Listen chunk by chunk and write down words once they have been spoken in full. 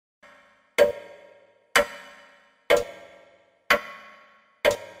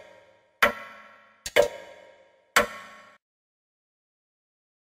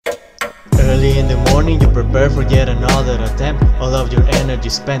Early in the morning you prepare for yet another attempt. All of your energy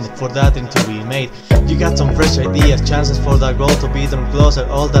spent for that thing to be made. You got some fresh ideas, chances for that goal to be drawn closer.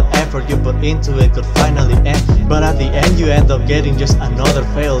 All that effort you put into it could finally end, but at the end you end up getting just another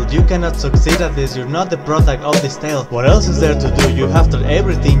fail. You cannot succeed at this, you're not the product of this tale. What else is there to do? You have done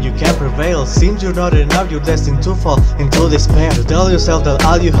everything, you can't prevail. Seems you're not enough, you're destined to fall into despair. You tell yourself that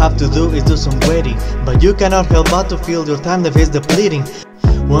all you have to do is do some waiting, but you cannot help but to feel your time is depleting.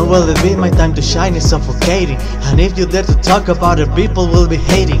 When will it be my time to shine is suffocating, and if you dare to talk about it, people will be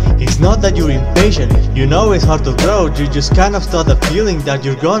hating. It's not that you're impatient, you know it's hard to grow. You just kind of start the feeling that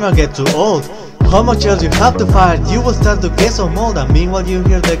you're gonna get too old. How much else you have to fight, you will start to get some old. And meanwhile you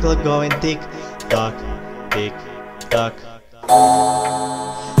hear the clock going tick-tock, tick-tock,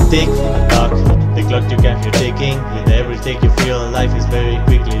 tick-tock. The clock you can hear ticking, with every tick you feel life is very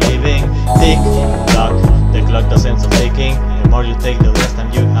quickly leaving. Tick-tock, the clock the sense of ticking. The more you take, the less time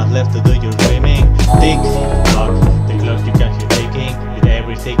you have left to do your dreaming. Tick-tock, the clock you can hear ticking, with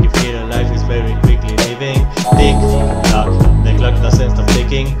every tick you feel life is very quickly leaving. Tick-tock, the clock the sense of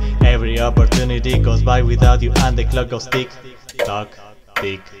ticking. Every opportunity goes by without you, and the clock goes tick-tock,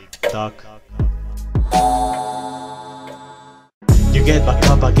 tick-tock. You get back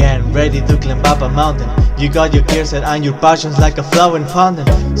up again, ready to climb up a mountain. You got your gear set and your passions like a flowing fountain.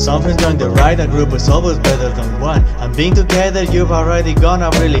 Some friends join the ride, a group is always better than one. And being together you've already gone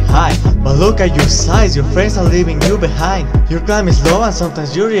up really high. But look at your size, your friends are leaving you behind. Your climb is low and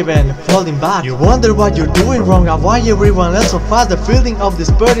sometimes you're even falling back. You wonder what you're doing wrong and why everyone else so fast. The feeling of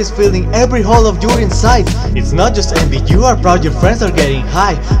despair is filling every hole of your inside. It's not just envy, you are proud your friends are getting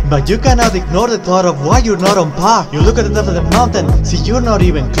high, but you cannot ignore the thought of why you're not on par. You look at the top of the mountain, see you're not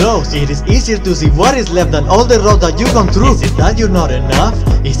even close. It is easier to see what is left than all the road that you've gone through. Is it that you're not enough?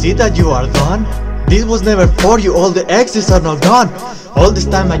 Is it that you are done? This was never for you, all the exits are not gone. All this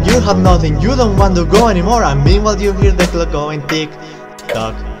time and you have nothing, you don't want to go anymore. And meanwhile you hear the clock going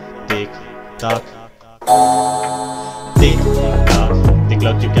tick-tock, tick-tock, tick-tock. The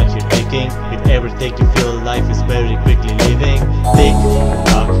clock you can hear ticking, with every tick you feel life is very quickly leaving.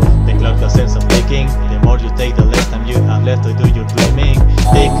 Tick-tock, the clock the sense of ticking. The more you take, the less time you have left to do your dreaming.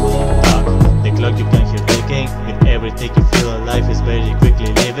 Tick-tock, the clock you can hear ticking, with every tick you feel life is very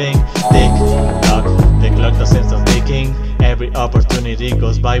quickly leaving. Tick-tock, the clock the sense of ticking. Every opportunity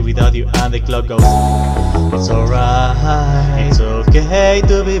goes by without you, and the clock goes. It's alright, it's okay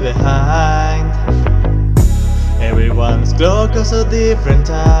to be behind. Everyone's clock goes a different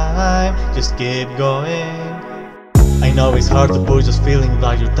time, just keep going. I know it's hard to push this feeling,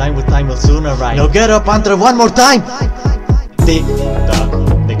 but your time with time will soon arrive. Now get up and try one more time! Tick-tock,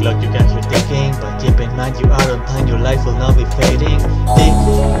 the clock you can hear ticking, but keep in mind you are on time, your life will not be fading.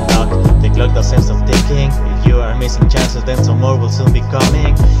 Tick-tock, the clock the sense of ticking. If you are missing chances, then some more will soon be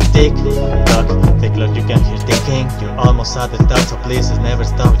coming. Tick-tock, the clock you can hear ticking. You're almost at the top, so please never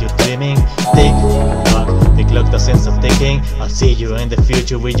stop your dreaming. Tick-tock, the clock the sense of ticking. I'll see you in the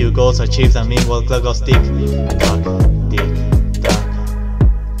future with your goals achieved, and meanwhile clock goes tick-tock, tick.